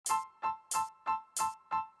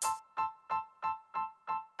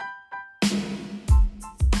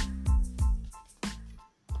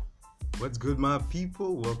What's good, my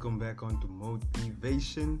people? Welcome back onto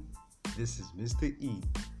Motivation. This is Mr. E,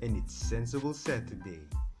 and it's Sensible Saturday.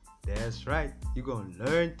 That's right, you're gonna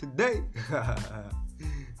learn today.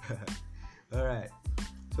 Alright,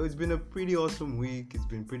 so it's been a pretty awesome week. It's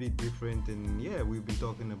been pretty different, and yeah, we've been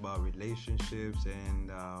talking about relationships and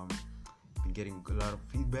been getting a lot of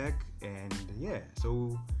feedback. And yeah,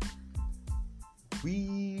 so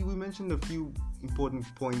we mentioned a few important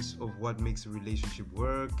points of what makes a relationship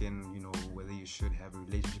work, and whether you should have a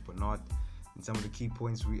relationship or not. And some of the key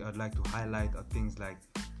points I'd like to highlight are things like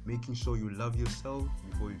making sure you love yourself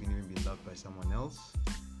before you can even be loved by someone else,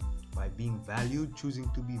 by being valued, choosing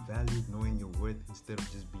to be valued, knowing your worth instead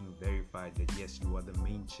of just being verified that yes, you are the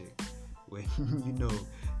main chick, when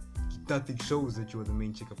nothing shows that you are the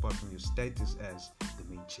main chick apart from your status as the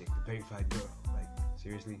main chick, the verified girl. Like,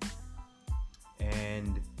 seriously.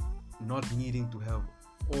 And not needing to have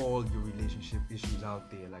all your relationship issues out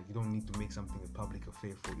there. Like, you don't need to make something a public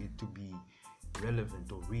affair for it to be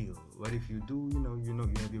relevant or real. What if you do, you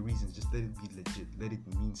have your reasons. Just let it be legit. Let it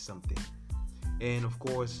mean something. And of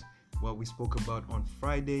course, what we spoke about on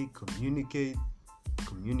Friday, communicate.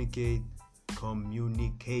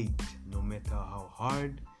 No matter how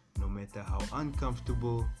hard, no matter how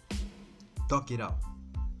uncomfortable, talk it out.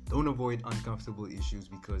 Don't avoid uncomfortable issues,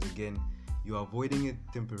 because again, you're avoiding it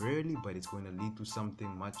temporarily, but it's going to lead to something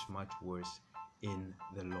much, much worse in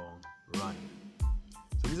the long run.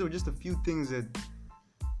 So these are just a few things that,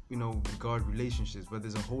 regard relationships, but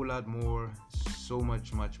there's a whole lot more, so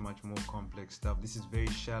much more complex stuff. This is very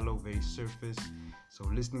shallow, very surface. So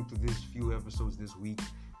listening to these few episodes this week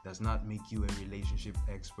does not make you a relationship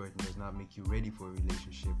expert and does not make you ready for a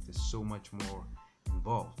relationship. There's so much more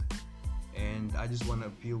involved. And I just want to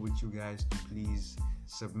appeal with you guys to please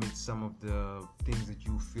submit some of the things that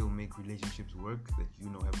you feel make relationships work, that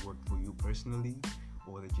have worked for you personally,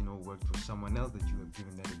 or that worked for someone else that you have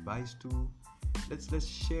given that advice to. Let's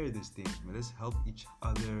share these things, man. Let's help each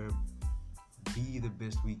other be the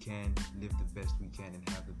best we can, live the best we can, and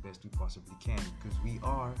have the best we possibly can, because we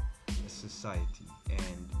are a society.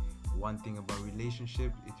 And one thing about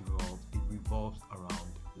relationship, it revolves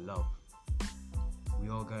around love. We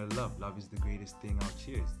all gotta love. Love is the greatest thing out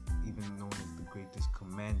here. It's even known as the greatest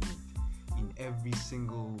commandment in every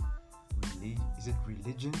single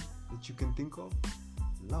religion that you can think of.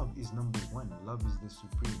 Love is number one. Love is the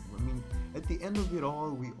supreme. I mean, at the end of it all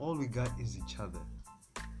we got is each other.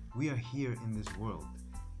 We are here in this world.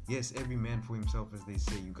 Yes, every man for himself, as they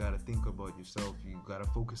say. You gotta think about yourself. You gotta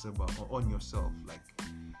focus on yourself. Like,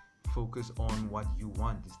 focus on what you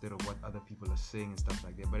want instead of what other people are saying and stuff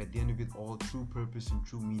like that. But at the end of it all, true purpose and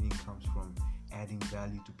true meaning comes from adding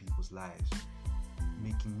value to people's lives,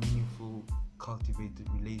 making meaningful, cultivated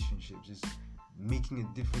relationships, is making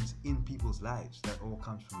a difference in people's lives. That all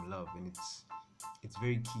comes from love, and it's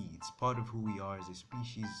very key. It's part of who we are as a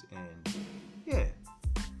species. And yeah,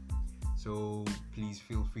 so please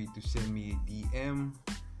feel free to send me a DM.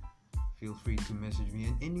 Feel free to message me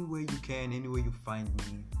in any way you can, any way you find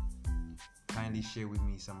me. Kindly share with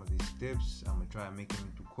me some of these tips. I'm gonna try and make them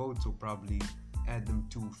into quotes, or probably add them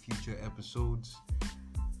to future episodes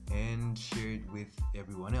and share it with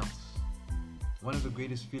everyone else. One of the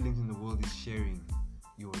greatest feelings in the world is sharing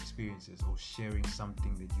your experiences, or sharing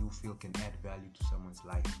something that you feel can add value to someone's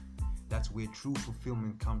life. That's where true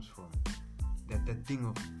fulfillment comes from. That thing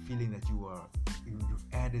of feeling that you've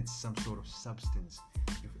added some sort of substance,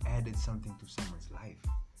 you've added something to someone's life.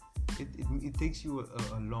 It takes you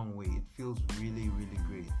a long way. It feels really, really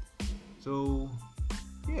great. So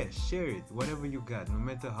yeah, share it, whatever you got, no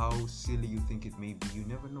matter how silly you think it may be. You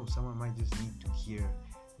never know, someone might just need to hear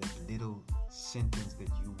that little sentence that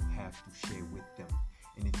you have to share with them,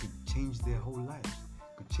 and it could change their whole lives.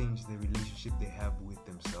 It could change the relationship they have with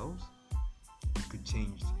themselves. It could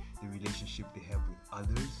change the relationship they have with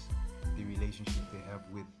others, the relationship they have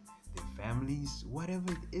with their families,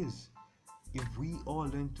 whatever it is. If we all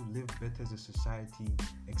learn to live better as a society,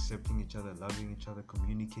 accepting each other, loving each other,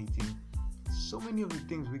 communicating, so many of the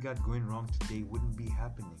things we got going wrong today wouldn't be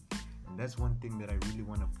happening. And that's one thing that I really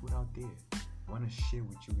want to put out there. I want to share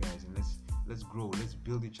with you guys, and let's grow, let's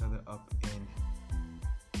build each other up,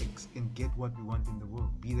 and get what we want in the world.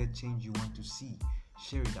 Be that change you want to see.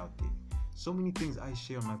 Share it out there. So many things I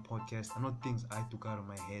share on my podcast are not things I took out of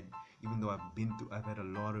my head, even though I've had a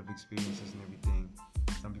lot of experiences and everything.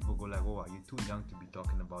 Some people go like, "Oh, you're too young to be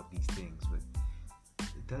talking about these things," but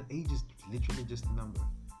that age is literally just a number.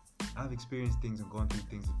 I've experienced things and gone through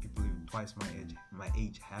things that people even twice my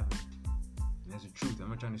age haven't. And that's the truth. I'm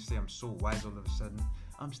not trying to say I'm so wise all of a sudden.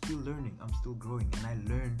 I'm still learning. I'm still growing, and I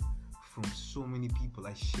learn from so many people.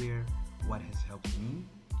 I share what has helped me,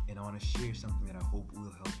 and I want to share something that I hope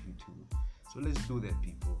will help you too. So let's do that,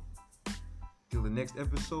 people. Till the next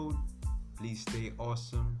episode, please stay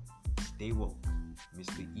awesome, stay woke.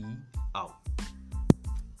 Mr. E out.